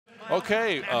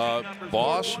Okay,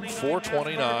 Boss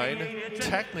 429,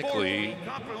 technically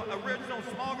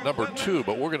number 2,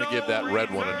 but we're going to give that red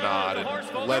one a nod and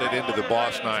let it into the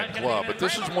Boss 9 club. But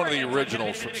this is one of the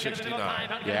originals from '69.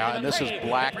 Yeah, and this is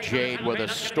Black Jade with a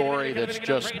story that's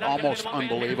just almost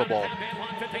unbelievable.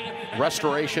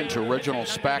 Restoration to original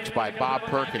specs by Bob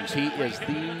Perkins. He is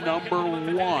the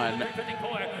 #1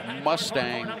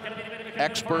 Mustang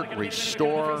expert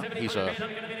restorer. He's a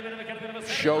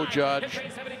show judge.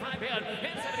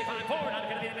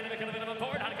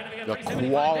 The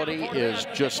quality is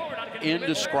just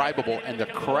indescribable, and the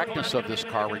correctness of this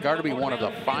car, regarded to be one of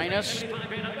the finest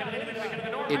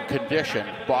in condition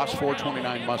Boss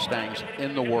 429 Mustangs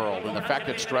in the world. And the fact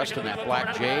it's dressed in that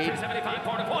black jade.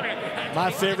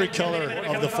 My favorite color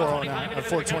of the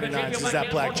 429s is that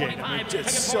black jade. I mean,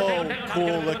 it's so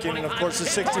cool looking. And of course, the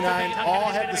 69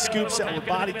 all had the scoops that were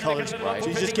body colors. Right. So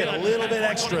you just get a little bit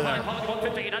extra there.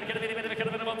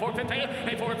 415,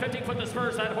 and 415 put the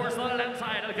spurs on horse on the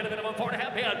outside. I'll get a minimum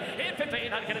 4.5 bid. And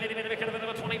 15, I'll get a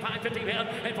minimum 25, 50 bid.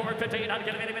 And 415, I'll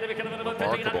get a minimum 15, I'll get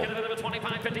a minimum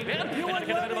 25, 50 bid. And I'll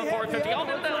get a minimum 450. All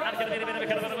down, I'll get a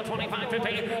minimum 25, 50.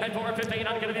 And 415,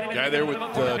 I'll get a minimum. Guy there with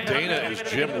Dana is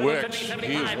Jim Wicks.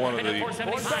 He is one of the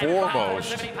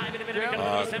foremost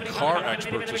car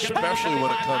experts, especially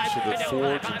when it comes to the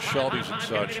Fords and Shelbys and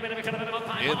such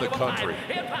in the country.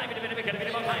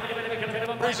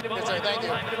 Appreciate it, sir. Thank you.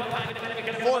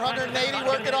 480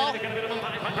 work it all? Thank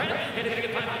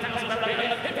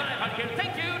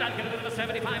you. I'll get a minimum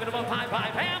 75 and above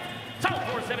 5.5. Sold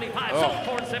for 75. Sold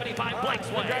for 75.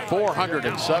 Blake's way.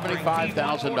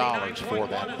 $475,000 for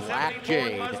that black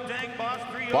jade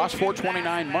Boss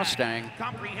 429 Mustang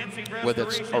with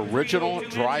its original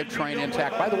drivetrain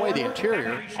intact. By the way, the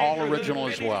interior all original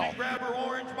as well.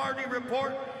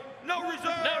 No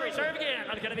reserve again.